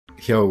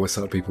Yo, what's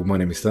up people, my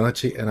name is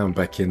Starchi and I'm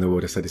back in the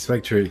world of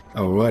Satisfactory.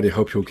 Alrighty,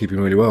 hope you're all keeping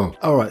really well.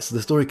 Alright, so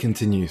the story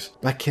continues.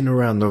 Back in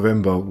around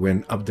November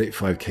when Update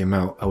 5 came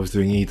out, I was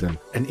doing Eden.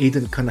 And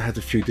Eden kind of had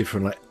a few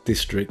different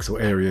districts or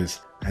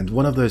areas. And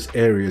one of those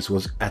areas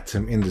was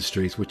Atom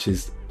Industries, which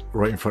is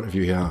right in front of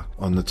you here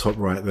on the top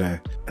right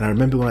there. And I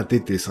remember when I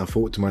did this, I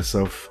thought to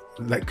myself,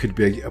 that could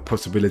be a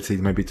possibility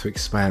maybe to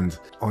expand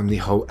on the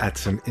whole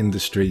Atom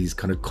Industries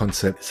kind of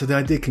concept. So the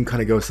idea can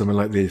kind of go something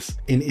like this.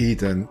 In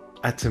Eden,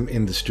 Atom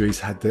Industries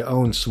had their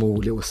own small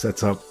little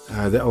setup,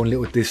 their own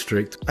little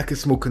district, like a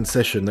small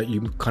concession that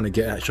you kind of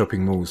get at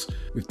shopping malls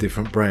with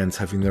different brands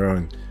having their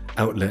own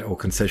outlet or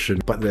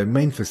concession. But their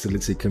main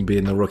facility can be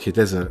in the Rocky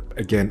Desert,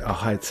 again a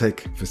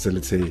high-tech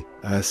facility,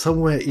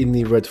 somewhere in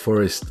the Red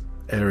Forest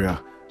area.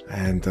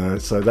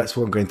 And so that's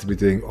what I'm going to be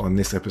doing on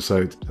this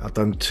episode. I've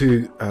done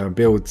two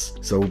builds,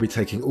 so we'll be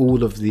taking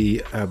all of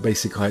the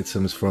basic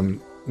items from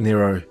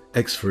Nero,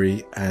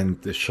 X3 and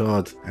the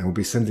Shard, and we'll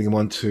be sending them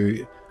on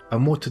to a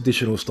more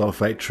traditional style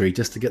factory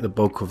just to get the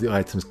bulk of the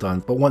items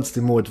done. But once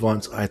the more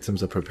advanced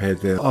items are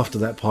prepared there, after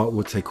that part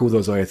we'll take all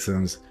those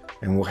items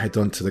and we'll head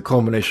on to the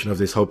culmination of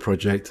this whole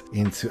project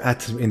into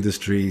Atom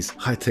Industries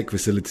high-tech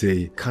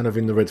facility, kind of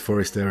in the Red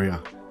Forest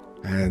area.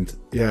 And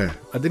yeah,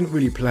 I didn't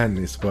really plan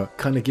this, but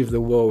kind of give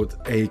the world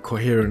a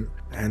coherent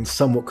and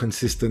somewhat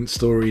consistent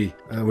story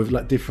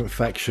with different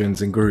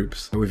factions and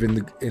groups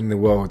within the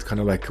world, kind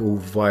of all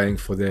vying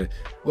for their,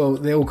 well,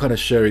 they're all kind of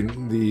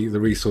sharing the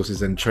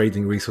resources and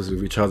trading resources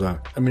with each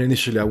other. I mean,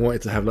 initially I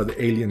wanted to have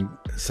the alien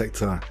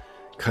sector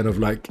kind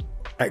of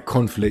at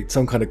conflict,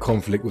 some kind of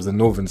conflict with the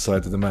northern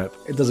side of the map.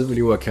 It doesn't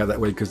really work out that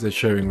way because they're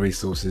sharing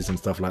resources and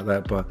stuff like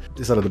that, but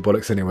it's out of the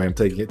bollocks anyway. I'm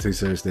taking it too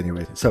seriously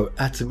anyway. So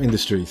Atom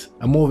Industries,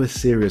 a more of a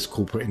serious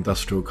corporate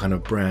industrial kind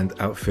of brand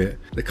outfit,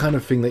 the kind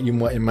of thing that you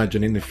might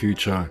imagine in the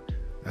future.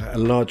 A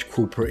large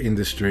corporate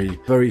industry,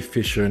 very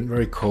efficient,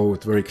 very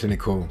cold, very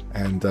clinical.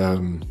 And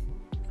am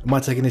I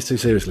taking this too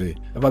seriously?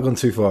 Have I gone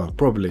too far?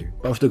 Probably,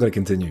 but I'm still going to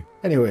continue.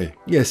 Anyway,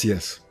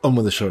 yes, on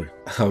with the show.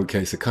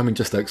 Okay, so coming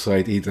just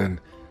outside Eden,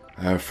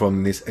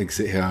 from this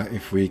exit here,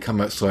 if we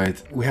come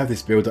outside, we have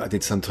this build that I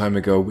did some time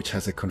ago which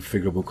has a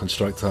configurable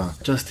constructor.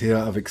 Just here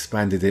I've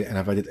expanded it and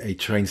I've added a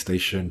train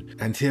station,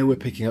 and here we're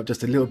picking up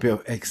just a little bit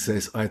of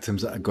excess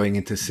items that are going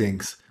into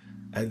sinks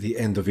at the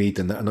end of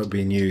Eden that are not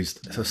being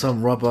used. So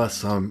some rubber,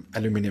 some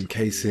aluminium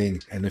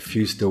casing and a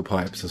few steel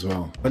pipes as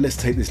well. But let's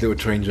take this little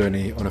train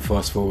journey on a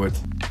fast forward.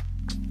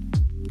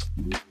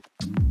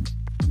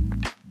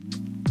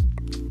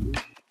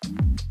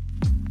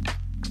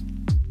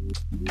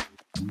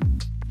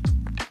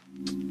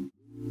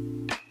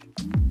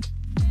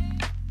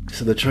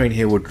 So the train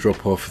here will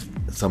drop off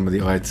some of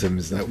the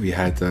items that we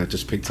had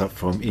just picked up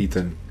from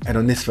Eden. And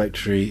on this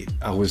factory,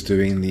 I was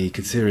doing the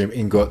Caterium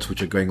ingots,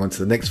 which are going on to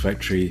the next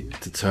factory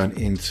to turn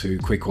into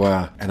quick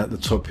wire. And at the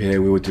top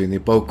here, we were doing the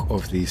bulk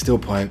of the steel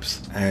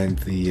pipes and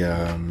the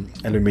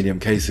aluminium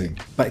casing.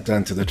 Back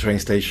down to the train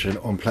station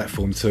on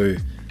platform 2.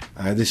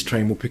 This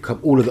train will pick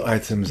up all of the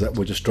items that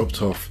were just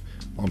dropped off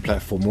on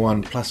platform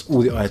 1, plus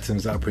all the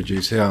items that are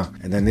produced here.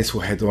 And then this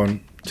will head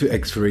on to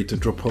X3 to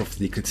drop off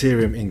the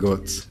Caterium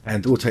ingots,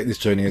 and we'll take this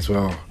journey as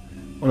well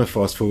on a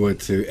fast forward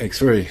to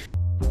X3.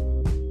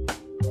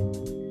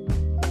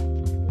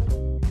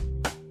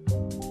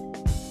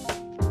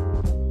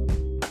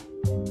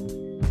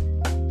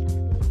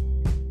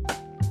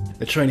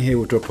 The train here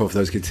will drop off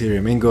those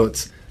Caterium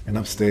ingots, and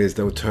upstairs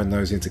they will turn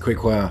those into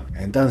quick wire,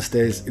 and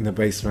downstairs in the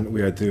basement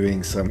we are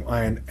doing some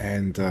iron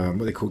and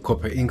what they call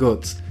copper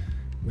ingots,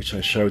 which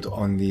I showed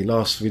on the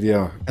last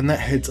video, and that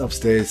heads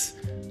upstairs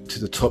to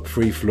the top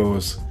 3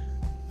 floors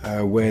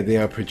where they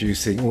are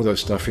producing all those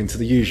stuff into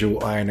the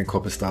usual iron and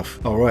copper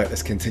stuff. Alright,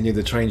 let's continue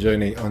the train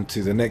journey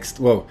onto the next,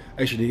 well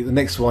actually the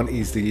next one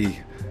is the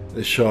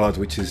Shard,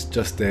 which is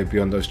just there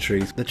beyond those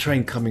trees. The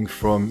train coming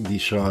from the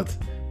Shard,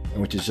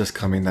 which is just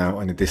coming now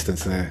in the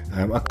distance there.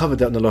 I covered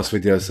that in the last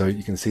video, so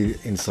you can see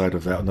the inside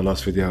of that on the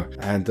last video.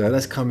 And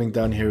that's coming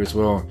down here as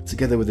well,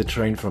 together with the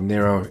train from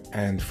Nero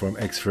and from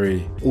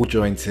X3, all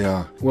joined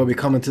here. Well, we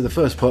come into the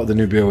first part of the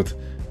new build,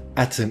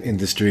 Atom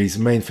Industries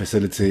main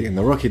facility in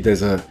the Rocky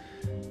Desert,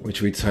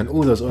 which we turn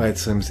all those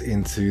items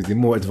into the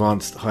more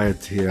advanced higher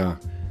tier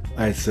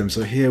items.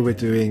 So here we're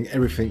doing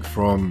everything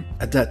from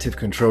adaptive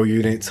control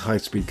units,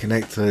 high-speed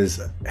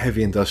connectors,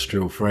 heavy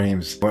industrial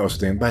frames. We're also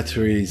doing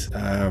batteries,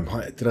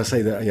 did I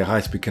say that? Yeah,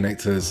 high-speed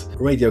connectors,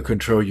 radio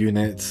control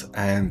units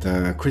and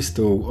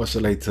crystal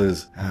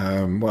oscillators.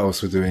 What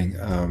else we're doing?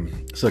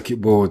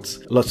 Circuit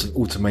boards, lots of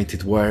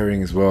automated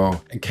wiring as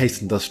well,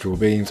 encased industrial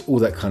beams, all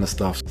that kind of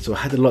stuff. So I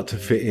had a lot to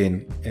fit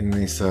in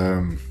this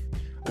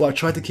well, I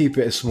tried to keep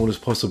it as small as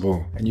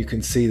possible, and you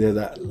can see there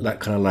that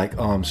kind of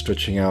arm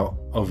stretching out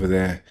over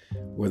there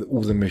where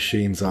all the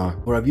machines are.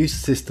 Where I've used a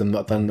system that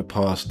I've done in the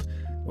past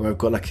where I've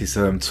got this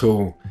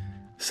tool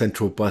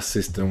central bus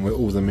system where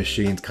all the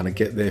machines kind of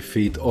get their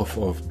feed off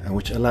of, and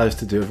which allows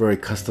to do a very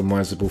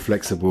customizable,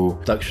 flexible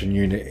production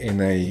unit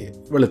in a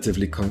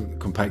relatively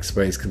compact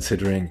space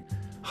considering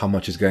how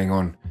much is going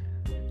on.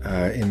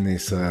 in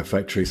this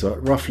factory. So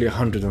roughly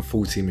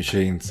 140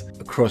 machines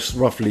across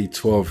roughly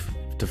 12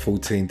 to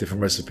 14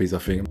 different recipes, I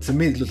think. To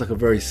me, it looks like a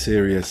very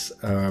serious,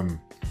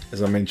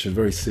 as I mentioned,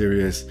 very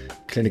serious,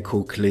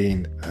 clinical,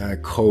 clean,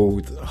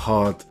 cold,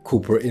 hard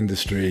corporate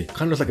industry.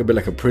 Kind of looks like a bit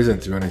like a prison,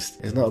 to be honest.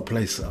 It's not a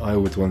place I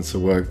would want to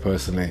work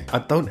personally. I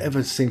don't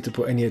ever seem to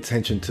put any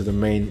attention to the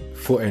main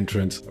foot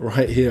entrance.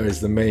 Right here is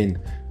the main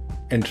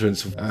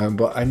entrance,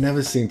 but I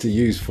never seem to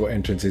use foot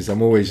entrances.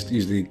 I'm always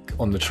usually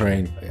on the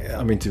train.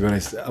 I mean, to be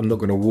honest, I'm not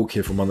going to walk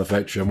here from on the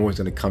factory. I'm always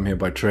going to come here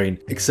by train,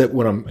 except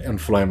when I'm on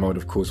fly mode,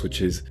 of course,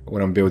 which is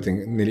when I'm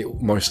building nearly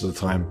most of the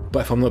time.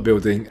 But if I'm not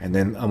building, and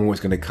then I'm always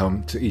going to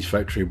come to each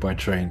factory by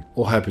train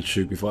or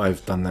hypertube if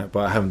I've done that,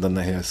 but I haven't done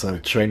that here. So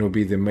train will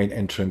be the main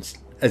entrance,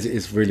 as it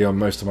is really on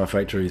most of my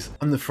factories.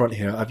 On the front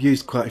here, I've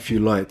used quite a few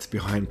lights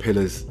behind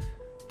pillars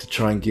to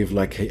try and give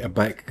like a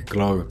back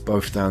glow,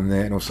 both down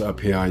there and also up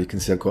here. You can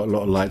see I've got a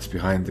lot of lights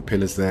behind the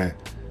pillars there,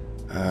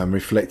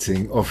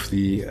 reflecting off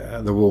the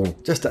wall,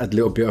 just to add a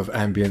little bit of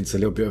ambience, a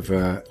little bit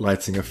of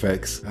lighting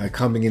effects.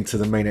 Coming into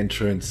the main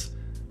entrance,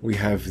 we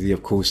have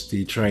of course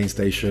the train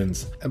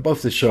stations, and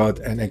both the Shard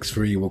and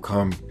X3 will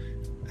come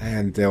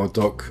and they'll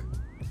dock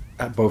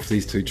at both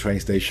these two train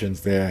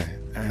stations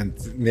there,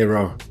 and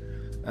Nero,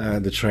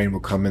 the train will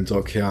come and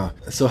dock here.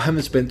 So I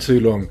haven't spent too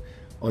long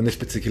on this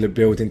particular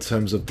build in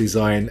terms of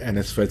design and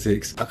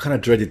aesthetics. I kind of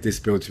dreaded this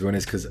build, to be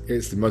honest, because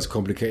it's the most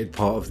complicated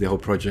part of the whole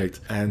project,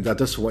 and I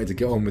just wanted to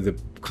get on with the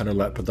kind of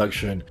like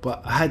production.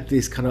 But I had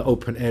this kind of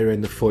open area in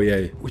the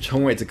foyer which I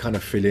wanted to kind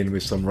of fill in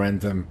with some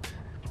random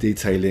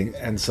detailing,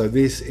 and so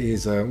this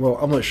is well,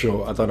 I'm not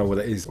sure, I don't know what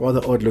it is, rather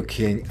odd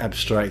looking,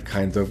 abstract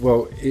kind of,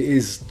 well, it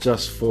is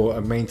just for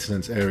a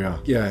maintenance area.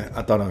 Yeah,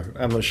 I don't know,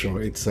 I'm not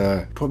sure. It's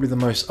probably the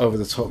most over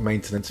the top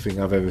maintenance thing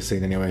I've ever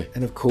seen anyway.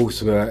 And of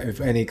course,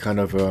 if any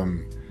kind of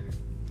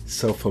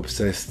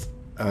self-obsessed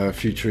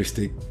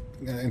futuristic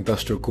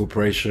industrial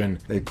corporation,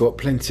 they've got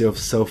plenty of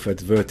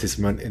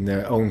self-advertisement in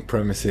their own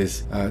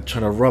premises,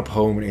 trying to rub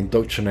home and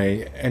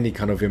indoctrinate any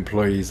kind of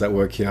employees that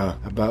work here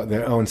about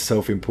their own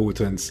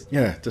self-importance.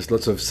 Yeah, just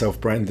lots of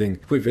self-branding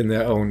within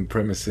their own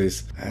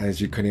premises, as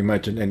you can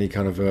imagine any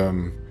kind of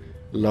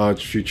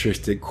large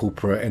futuristic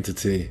corporate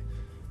entity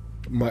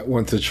might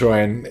want to try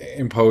and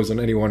impose on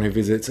anyone who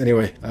visits.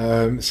 Anyway,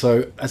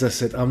 so as I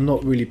said, I'm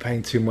not really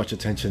paying too much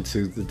attention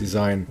to the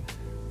design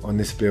on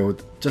this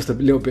build, just a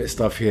little bit of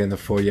stuff here in the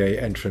foyer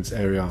entrance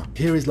area.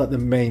 Here is like the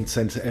main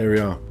center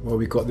area where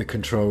we got the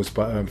controls.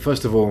 But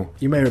first of all,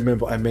 you may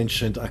remember I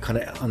mentioned I kind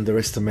of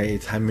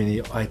underestimated how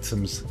many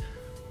items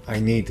I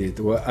needed.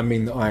 Well, I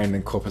mean iron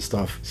and copper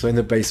stuff. So in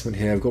the basement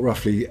here, I've got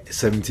roughly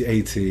 70,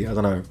 80, I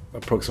don't know,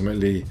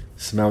 approximately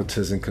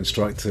smelters and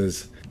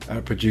constructors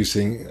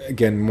producing,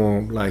 again,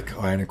 more like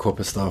iron and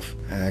copper stuff,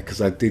 because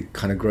I did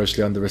kind of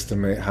grossly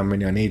underestimate how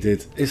many I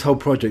needed. This whole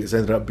project has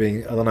ended up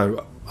being, I don't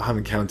know, I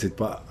haven't counted,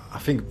 but I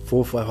think 400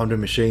 or 500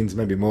 machines,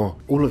 maybe more.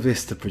 All of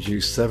this to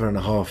produce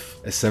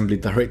 7.5 assembly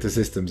director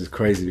systems is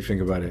crazy if you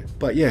think about it.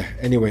 But yeah,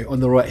 anyway, on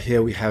the right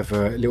here we have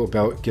a little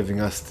belt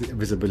giving us the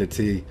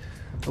visibility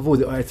of all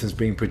the items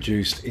being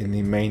produced in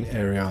the main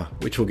area,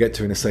 which we'll get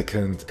to in a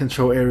second.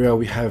 Control area,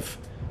 we have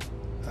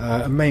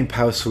a main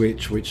power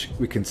switch which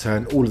we can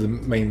turn all of the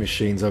main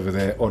machines over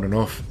there on and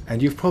off,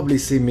 and you've probably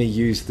seen me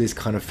use this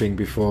kind of thing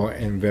before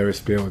in various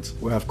builds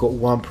where I've got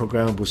one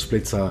programmable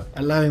splitter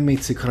allowing me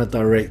to kind of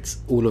direct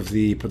all of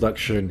the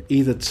production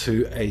either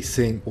to a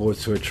sink or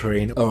to a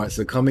train. Alright,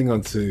 so coming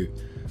on to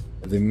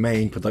the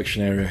main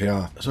production area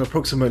here, so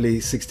approximately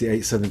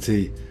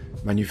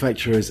 68-70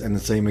 manufacturers, and the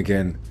same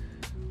again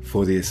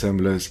for the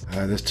assemblers.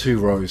 There's 2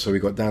 rows, so we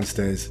got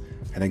downstairs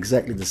and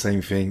exactly the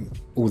same thing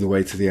all the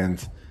way to the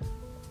end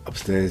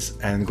upstairs,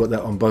 and got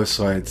that on both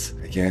sides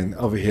again,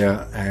 over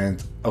here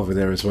and over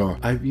there as well.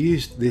 I've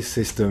used this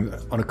system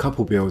on a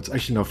couple builds,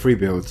 actually no, 3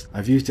 builds.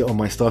 I've used it on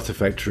my starter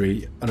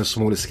factory on a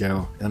smaller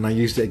scale, and I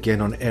used it again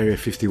on Area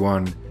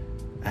 51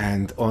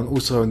 and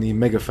also on the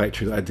mega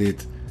factory that I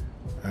did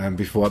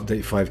before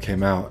update 5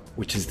 came out,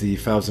 which is the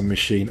 1000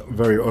 machine,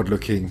 very odd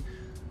looking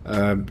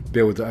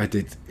build that I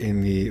did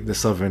in the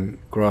southern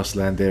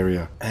grassland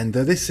area. And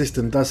this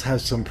system does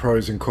have some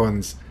pros and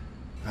cons.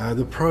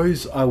 The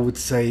pros, I would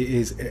say,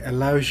 is it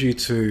allows you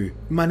to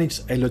manage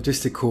a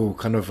logistical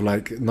kind of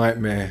like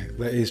nightmare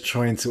that is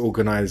trying to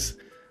organize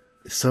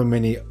so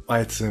many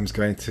items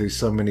going to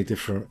so many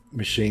different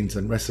machines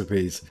and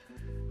recipes,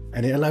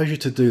 and it allows you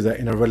to do that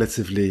in a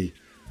relatively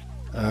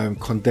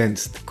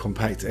condensed,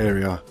 compact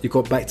area. You've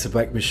got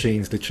back-to-back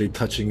machines literally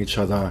touching each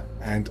other,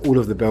 and all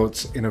of the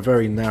belts in a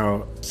very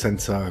narrow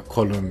center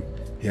column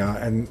here,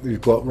 and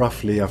we've got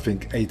roughly, I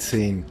think,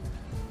 18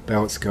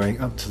 belts going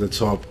up to the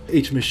top.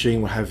 Each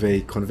machine will have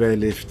a conveyor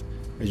lift,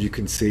 as you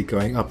can see,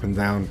 going up and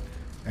down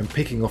and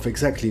picking off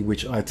exactly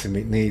which item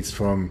it needs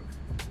from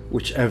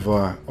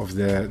whichever of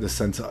the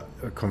center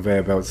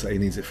conveyor belts that it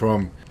needs it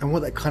from. And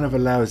what that kind of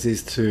allows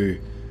is to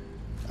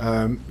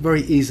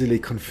very easily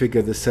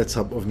configure the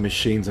setup of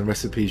machines and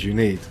recipes you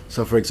need.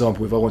 So for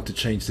example, if I want to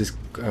change this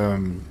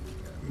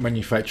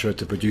manufacturer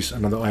to produce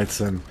another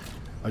item,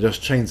 I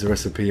just change the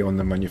recipe on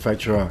the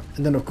manufacturer,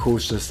 and then of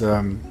course just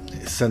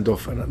send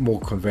off more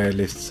conveyor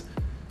lists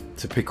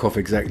to pick off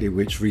exactly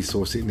which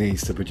resource it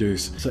needs to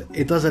produce. So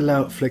it does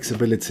allow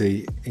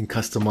flexibility in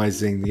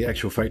customizing the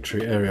actual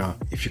factory area.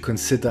 If you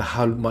consider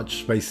how much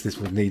space this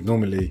would need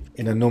normally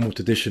in a normal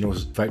traditional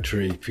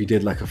factory, if you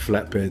did like a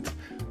flatbed,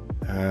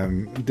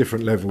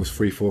 different levels,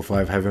 3, 4,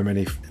 5, however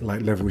many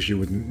like levels you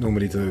would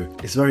normally do,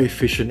 it's very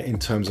efficient in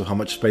terms of how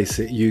much space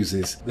it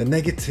uses. The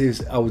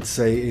negatives I would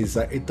say is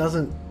that it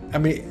doesn't, I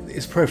mean,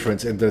 it's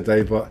preference in the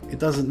day, but it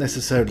doesn't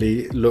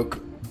necessarily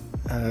look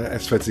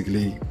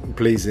aesthetically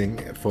pleasing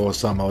for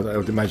some. I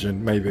would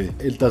imagine maybe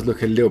it does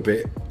look a little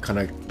bit kind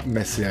of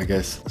messy, I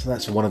guess. So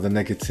that's one of the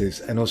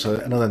negatives. And also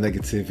another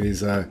negative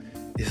is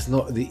it's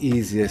not the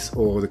easiest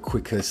or the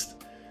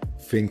quickest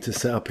thing to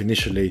set up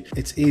initially.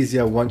 It's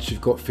easier once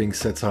you've got things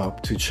set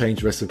up to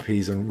change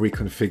recipes and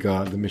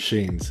reconfigure the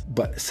machines,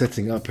 but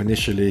setting up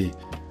initially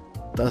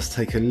does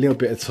take a little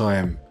bit of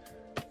time,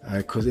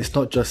 because it's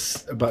not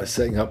just about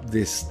setting up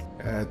this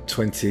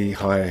 20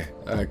 high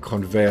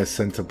conveyor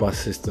center bus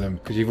system,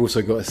 because you've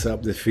also got to set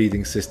up the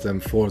feeding system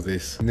for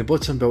this. And the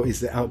bottom belt is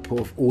the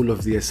output of all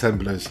of the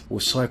assemblers will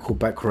cycle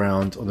back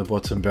around on the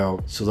bottom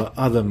belt so that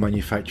other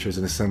manufacturers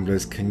and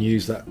assemblers can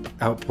use that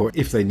output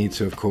if they need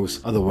to, of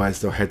course.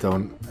 Otherwise they'll head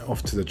on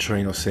off to the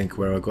train or sink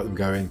where I got them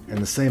going. And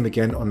the same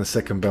again on the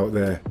second belt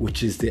there,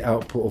 which is the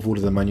output of all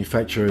of the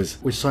manufacturers,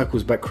 which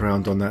cycles back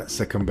around on that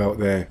second belt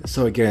there.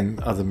 So again,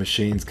 other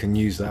machines can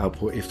use that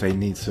output if they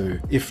need to.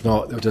 If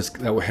not,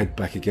 that will head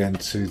back again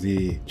to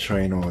the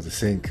train or the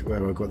sink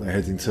where I got them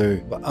heading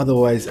to. But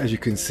otherwise, as you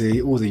can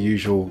see, all the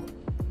usual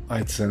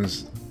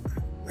items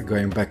are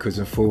going backwards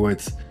and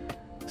forwards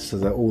so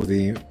that all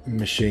the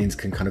machines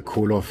can kind of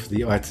call off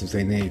the items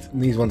they need.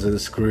 And these ones are the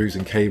screws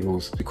and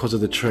cables. Because of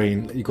the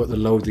train, you got the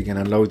loading and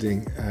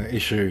unloading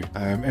issue.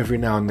 Every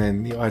now and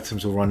then the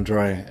items will run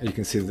dry. You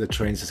can see that the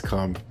trains has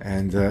come,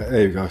 and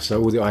there you go.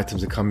 So all the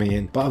items are coming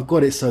in, but I've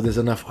got it so there's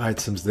enough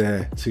items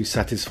there to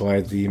satisfy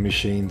the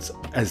machines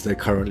as they're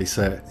currently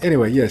set.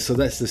 Anyway, yeah, so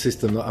that's the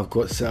system that I've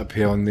got set up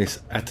here on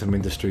this Atom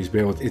Industries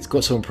build. It's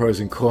got some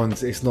pros and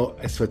cons. It's not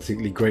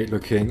aesthetically great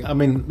looking. I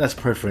mean, that's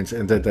preference,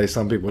 and that day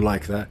some people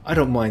like that. I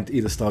don't mind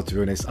either style, to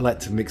be honest. I like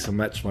to mix and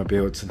match my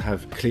builds and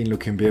have clean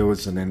looking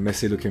builds and then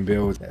messy looking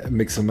builds,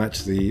 mix and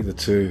match the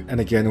two. And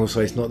again, also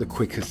it's not the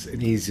quickest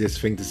and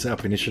easiest thing to set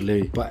up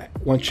initially, but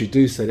once you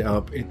do set it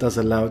up, it does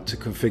allow to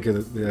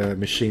configure the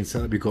machine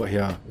setup you got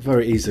here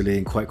very easily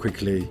and quite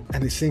quickly,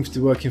 and it seems to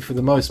be working for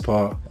the most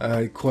part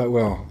quite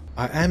well.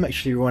 I am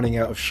actually running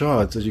out of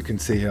shards, as you can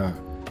see here.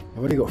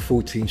 I've only got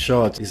 14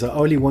 shards. Is I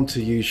only want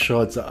to use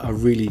shards that are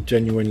really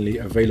genuinely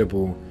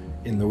available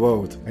in the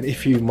world. And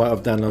if you might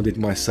have downloaded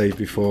my save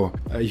before,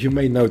 you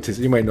may notice,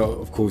 you may not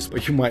of course,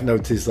 but you might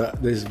notice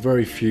that there's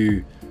very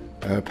few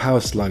power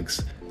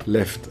slugs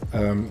left.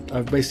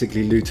 I've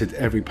basically looted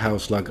every power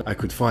slug I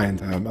could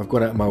find. I've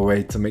gone out of my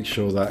way to make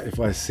sure that if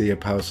I see a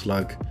power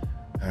slug,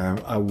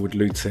 I would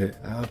loot it.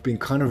 I've been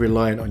kind of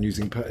reliant on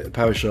using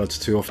power shards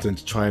too often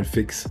to try and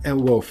fix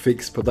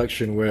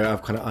production where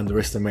I've kind of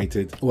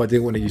underestimated, or I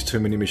didn't want to use too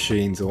many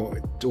machines, or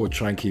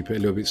try and keep it a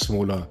little bit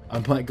smaller.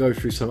 I might go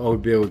through some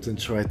old builds and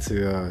try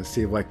to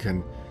see if I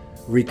can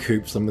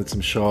recoup some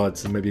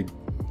shards and maybe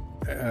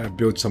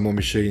build some more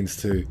machines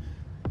to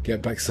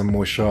get back some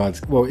more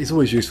shards. Well, it's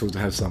always useful to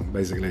have some,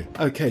 basically.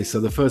 Okay, so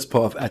the first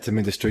part of Atom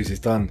Industries is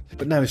done,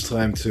 but now it's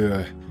time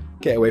to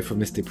get away from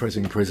this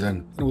depressing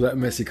prison, all that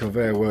messy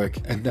conveyor work,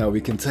 and now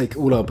we can take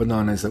all our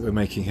bananas that we're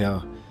making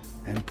here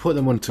and put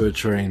them onto a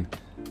train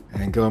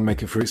and go and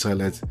make a fruit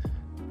salad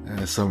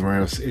somewhere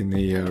else in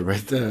the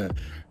red,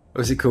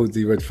 what's it called,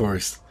 the Red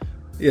Forest?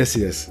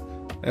 Yes,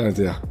 oh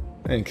dear.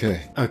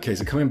 Okay,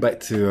 so coming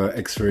back to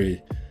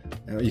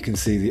X3, you can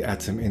see the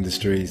Atom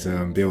Industries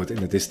build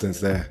in the distance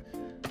there.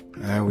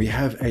 We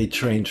have a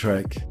train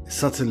track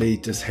subtly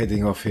just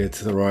heading off here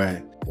to the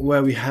right,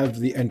 where we have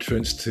the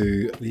entrance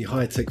to the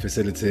high-tech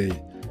facility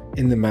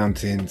in the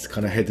mountains,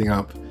 kind of heading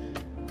up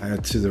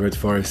to the Red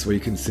Forest, where you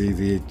can see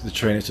the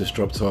train has just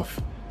dropped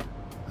off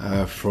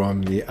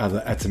from the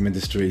other Atom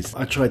Industries.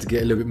 I tried to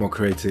get a little bit more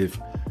creative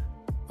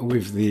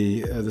with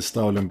the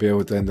style and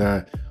build, and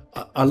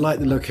I like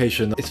the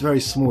location. It's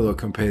very small though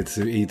compared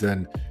to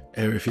Eden,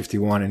 Area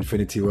 51,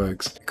 Infinity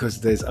Works,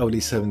 because there's only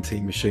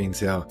 17 machines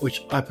here,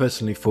 which I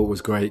personally thought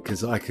was great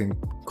because I can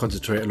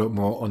concentrate a lot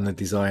more on the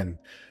design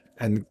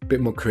and a bit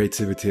more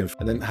creativity,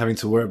 and then having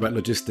to worry about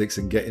logistics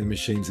and getting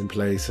machines in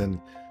place and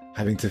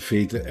having to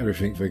feed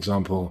everything, for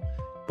example.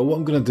 But what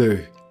I'm going to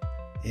do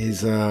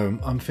is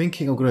I'm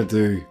thinking I'm going to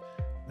do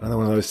another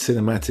one of those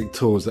cinematic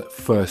tours at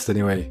first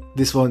anyway.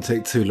 This won't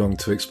take too long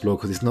to explore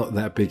because it's not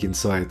that big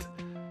inside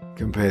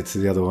compared to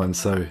the other one,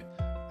 so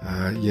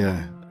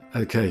yeah.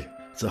 Okay,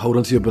 so hold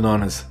on to your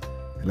bananas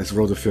and let's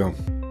roll the film.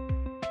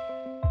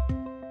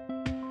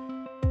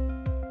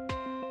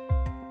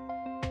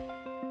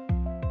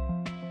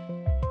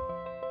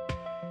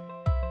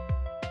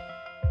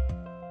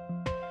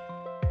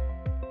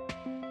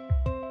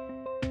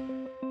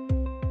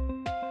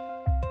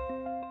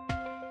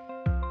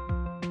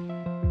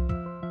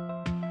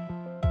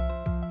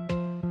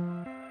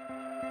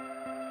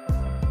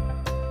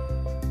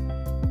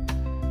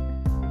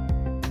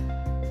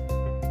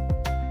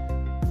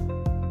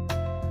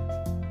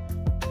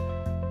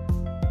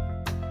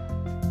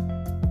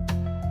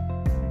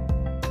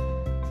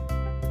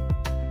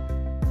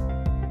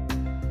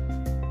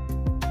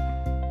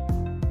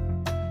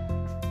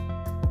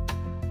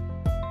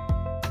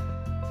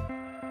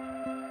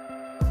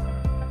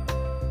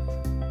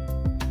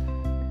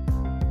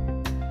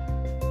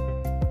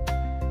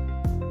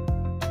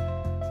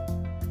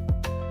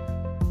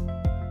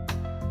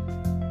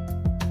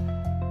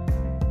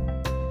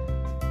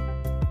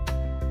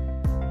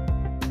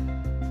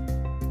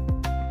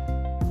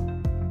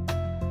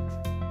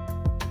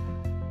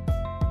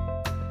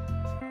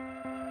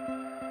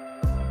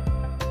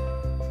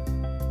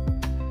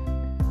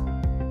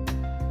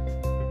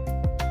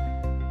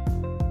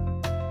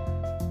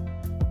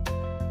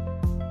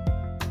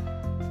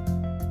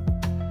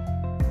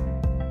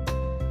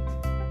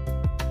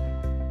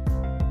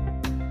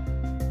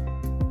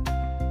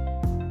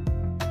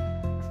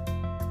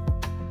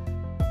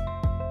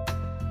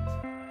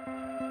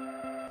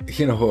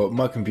 You know what,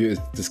 my computer's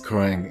just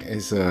crying.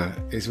 It's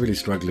really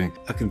struggling.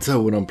 I can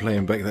tell when I'm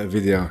playing back that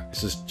video,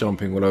 it's just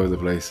jumping all over the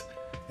place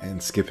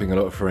and skipping a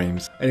lot of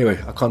frames. Anyway,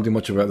 I can't do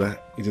much about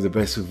that. You do the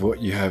best with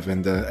what you have.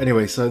 And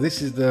anyway, so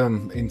this is the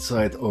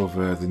inside of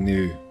the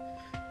new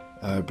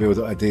build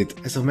that I did.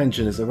 As I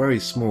mentioned, it's a very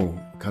small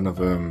kind of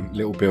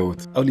little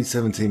build. Only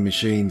 17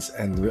 machines,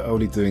 and we're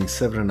only doing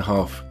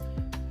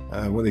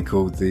 7.5 what they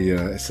call the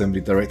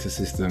assembly director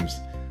systems.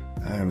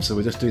 So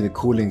we're just doing the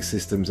cooling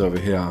systems over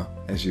here,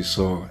 as you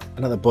saw.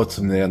 And at the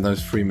bottom there, on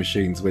those 3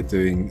 machines, we're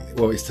doing,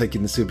 well, it's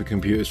taking the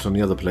supercomputers from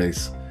the other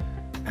place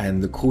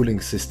and the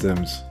cooling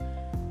systems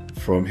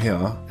from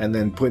here, and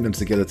then putting them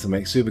together to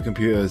make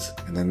supercomputers.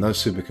 And then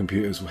those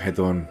supercomputers will head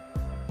on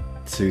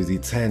to the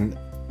 10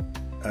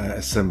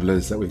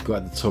 assemblers that we've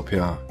got at the top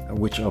here,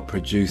 which are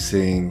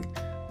producing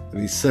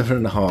the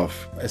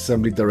 7.5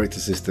 assembly director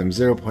systems,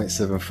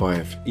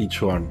 0.75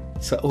 each one.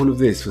 So all of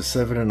this for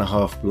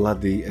 7.5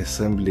 bloody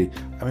assembly.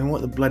 I mean, what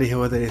the bloody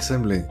hell are they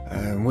assembling?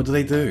 What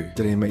do?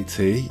 Do they make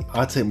tea?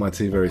 I take my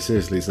tea very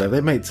seriously, so if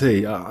they make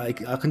tea, I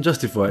can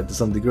justify it to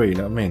some degree, you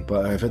know what I mean?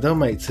 But if they don't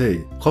make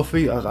tea,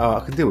 coffee,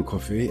 I can deal with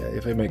coffee.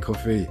 If they make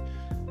coffee,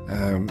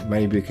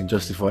 maybe I can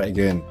justify it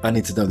again. I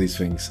need to know these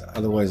things,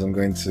 otherwise I'm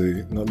going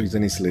to not lose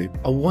any sleep.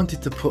 I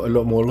wanted to put a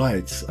lot more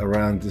lights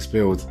around this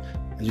build.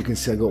 As you can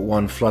see, I got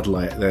one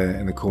floodlight there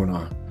in the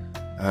corner,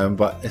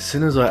 but as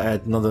soon as I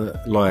add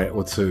another light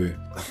or two,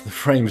 the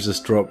frames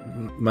just drop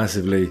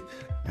massively,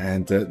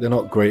 and they're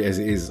not great as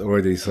it is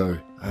already. So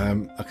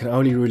I can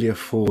only really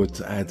afford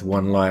to add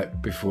one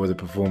light before the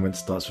performance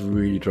starts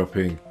really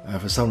dropping.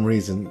 For some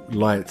reason,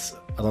 lights,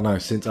 I don't know,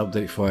 since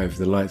update 5,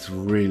 the lights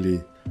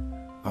really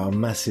are a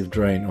massive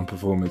drain on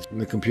performance.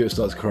 The computer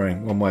starts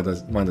crying. Well, mine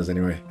does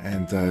anyway.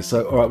 And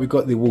so, all right, we've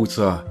got the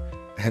water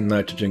and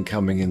nitrogen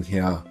coming in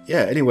here.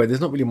 Yeah, anyway,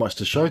 there's not really much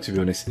to show, to be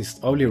honest. It's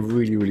only a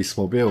really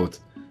small build,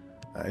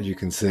 as you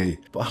can see.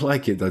 But I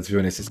like it though, to be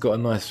honest. It's got a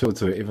nice feel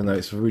to it, even though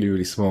it's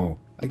really small.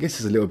 I guess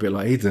it's a little bit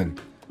like Eden.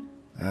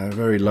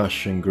 Very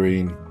lush and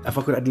green. If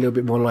I could add a little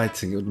bit more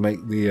lighting, it would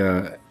make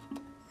the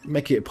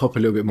make it pop a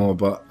little bit more,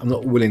 but I'm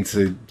not willing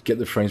to get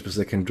the frames per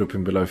second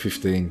dropping below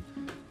 15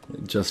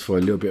 just for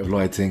a little bit of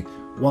lighting.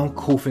 One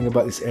cool thing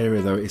about this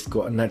area though, it's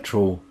got a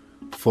natural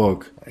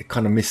fog,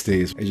 kind of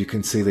misty, as you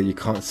can see that you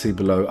can't see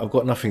below. I've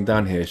got nothing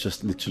down here, it's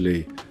just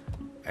literally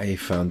a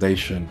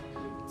foundation,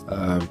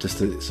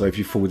 so if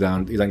you fall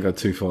down you don't go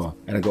too far.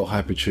 And I've got a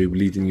hypertube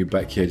leading you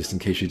back here just in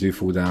case you do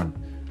fall down.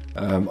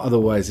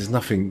 Otherwise there's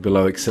nothing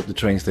below except the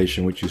train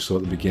station, which you saw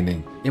at the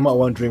beginning. You might be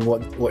wondering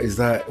what is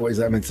that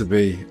meant to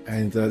be,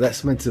 and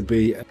that's meant to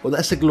be, well,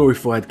 that's a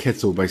glorified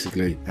kettle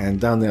basically, and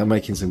down there I'm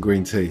making some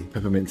green tea,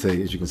 peppermint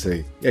tea, as you can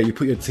see. Yeah, you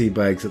put your tea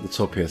bags at the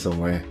top here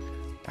somewhere,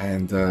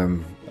 and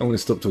I'm going to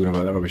stop talking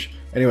about that rubbish.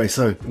 Anyway,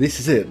 so this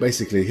is it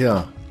basically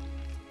here.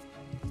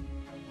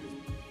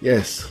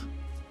 Yes.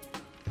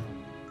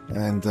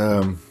 And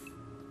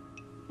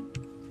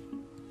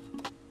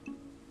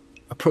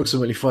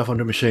approximately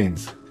 500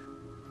 machines.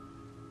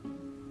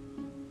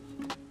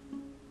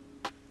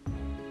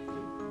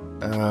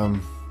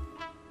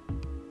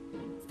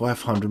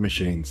 500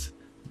 machines,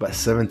 about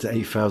 7,000 to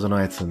 8,000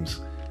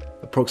 items,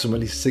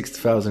 approximately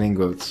 6,000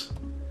 ingots,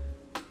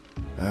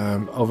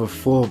 over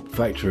 4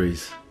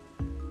 factories,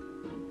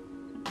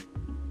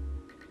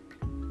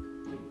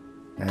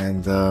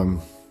 and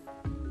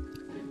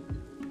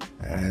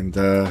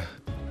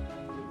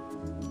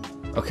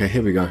okay,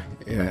 here we go.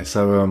 Yeah,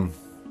 so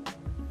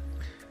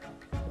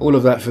all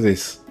of that for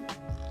this,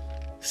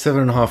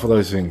 7.5 of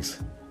those things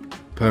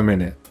per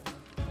minute.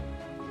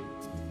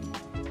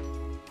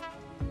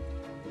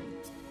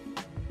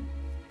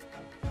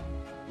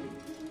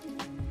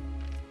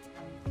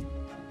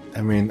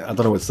 I mean, I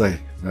don't know what to say.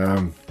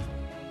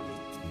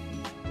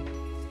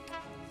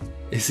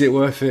 Is it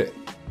worth it?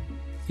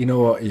 You know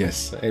what?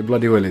 Yes, it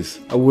bloody well is.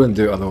 I wouldn't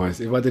do it otherwise.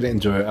 If I didn't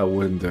enjoy it, I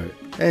wouldn't do it.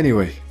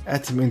 Anyway,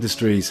 Atom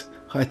Industries,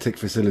 high-tech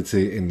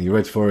facility in the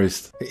Red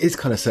Forest. It is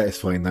kind of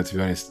satisfying though, to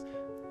be honest.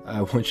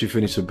 Once you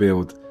finish the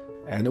build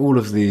and all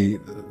of the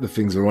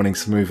things are running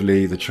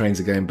smoothly, the trains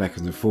are going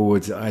backwards and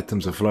forwards, the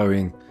items are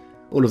flowing,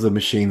 all of the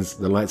machines,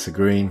 the lights are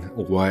green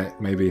or white,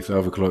 maybe if they're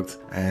overclocked,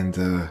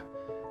 and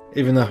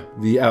even though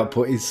the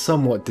output is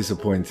somewhat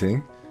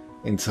disappointing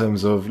in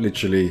terms of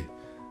literally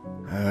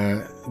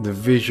the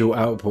visual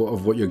output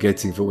of what you're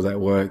getting for all that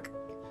work,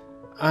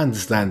 I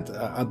understand.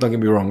 Don't get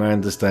me wrong, I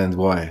understand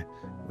why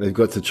they've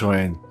got to try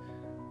and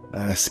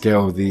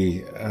scale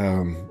the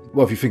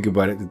well, if you think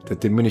about it, the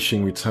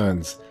diminishing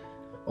returns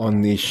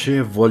on the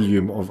sheer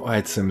volume of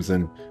items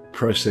and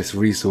process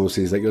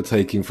resources that you're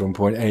taking from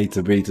point A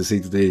to B to C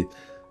to D,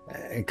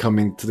 and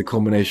coming to the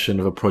combination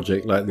of a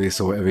project like this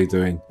or whatever you're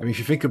doing. I mean, if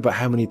you think about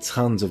how many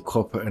tons of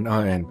copper and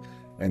iron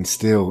and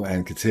steel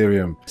and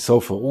deuterium,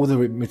 sulfur, all the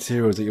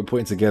materials that you're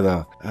putting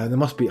together, there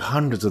must be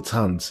hundreds of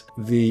tons.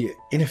 The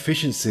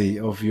inefficiency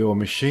of your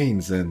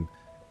machines, and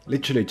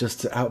literally just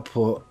to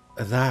output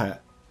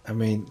that, I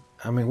mean,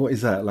 what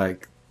is that,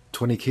 like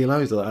 20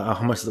 kilos? Or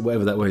how much,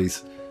 whatever that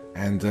weighs?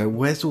 And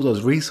where's all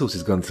those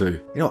resources gone to?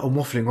 You know, I'm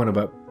waffling on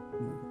about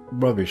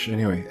rubbish.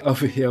 Anyway,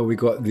 over here we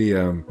got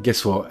the,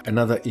 guess what?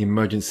 Another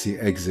emergency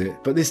exit.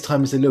 But this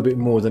time it's a little bit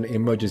more than an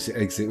emergency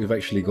exit. We've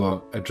actually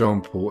got a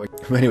drone port.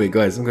 Anyway,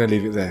 guys, I'm going to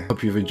leave it there.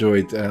 Hope you've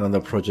enjoyed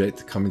another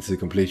project coming to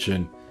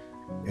completion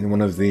in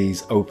one of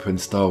these open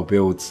style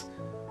builds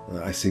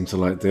that I seem to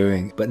like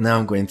doing. But now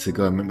I'm going to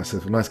go and make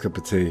myself a nice cup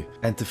of tea.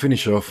 And to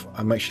finish off,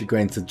 I'm actually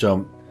going to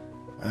jump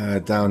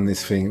down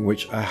this thing,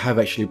 which I have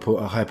actually put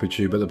a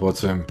hypertube at the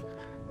bottom.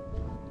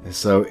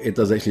 So it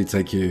does actually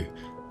take you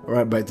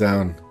right back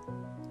down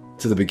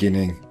to the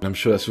beginning. I'm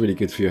sure that's really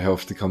good for your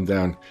health to come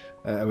down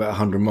about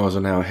 100 miles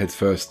an hour head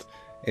first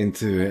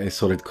into a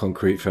solid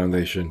concrete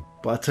foundation.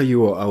 But I tell you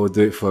what, I will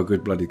do it for a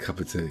good bloody cup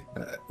of tea.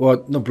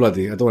 Well, not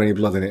bloody, I don't want any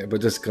blood in it,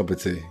 but just a cup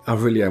of tea. I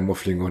really am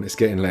waffling on, it's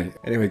getting late.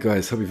 Anyway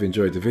guys, hope you've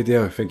enjoyed the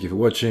video, thank you for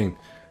watching.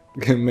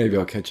 Maybe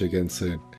I'll catch you again soon.